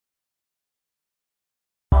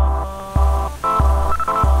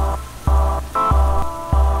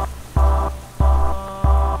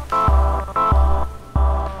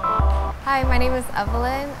Hi, my name is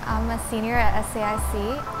Evelyn. I'm a senior at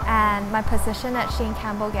SAIC, and my position at Shane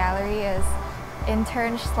Campbell Gallery is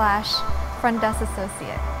intern / front desk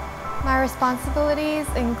associate. My responsibilities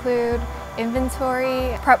include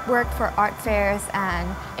inventory, prep work for art fairs and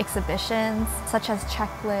exhibitions, such as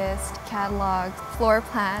checklists, catalogs, floor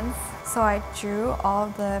plans. So I drew all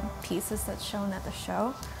the pieces that's shown at the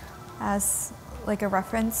show as like a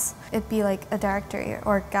reference. It'd be like a directory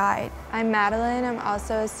or guide. I'm Madeleine. I'm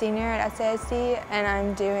also a senior at SAIC, and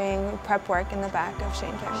I'm doing prep work in the back of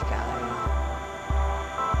Shane Campbell Gallery.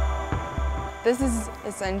 This is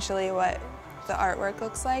essentially what the artwork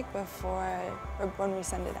looks like before or when we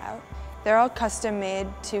send it out. They're all custom made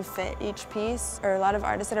to fit each piece. Or a lot of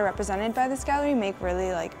artists that are represented by this gallery make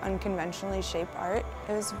really like unconventionally shaped art.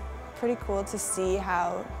 It was pretty cool to see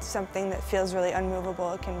how something that feels really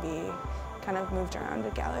unmovable can be kind of moved around a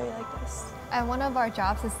gallery like this. And one of our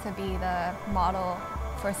jobs is to be the model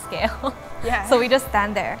for scale. Yeah. So we just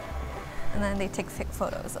stand there and then they take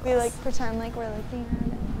photos of us. We like pretend like we're looking at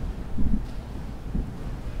it.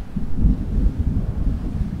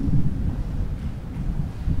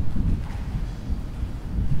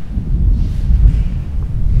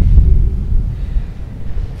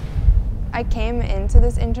 I came into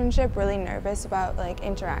this internship really nervous about like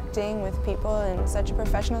interacting with people in such a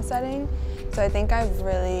professional setting. So I think I've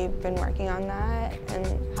really been working on that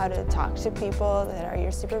and how to talk to people that are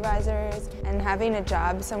your supervisors. And having a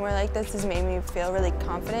job somewhere like this has made me feel really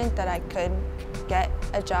confident that I could get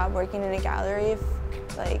a job working in a gallery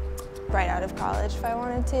like right out of college if I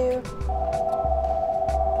wanted to.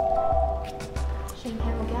 Shane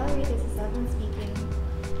Campbell Gallery, this is Evelyn speaking.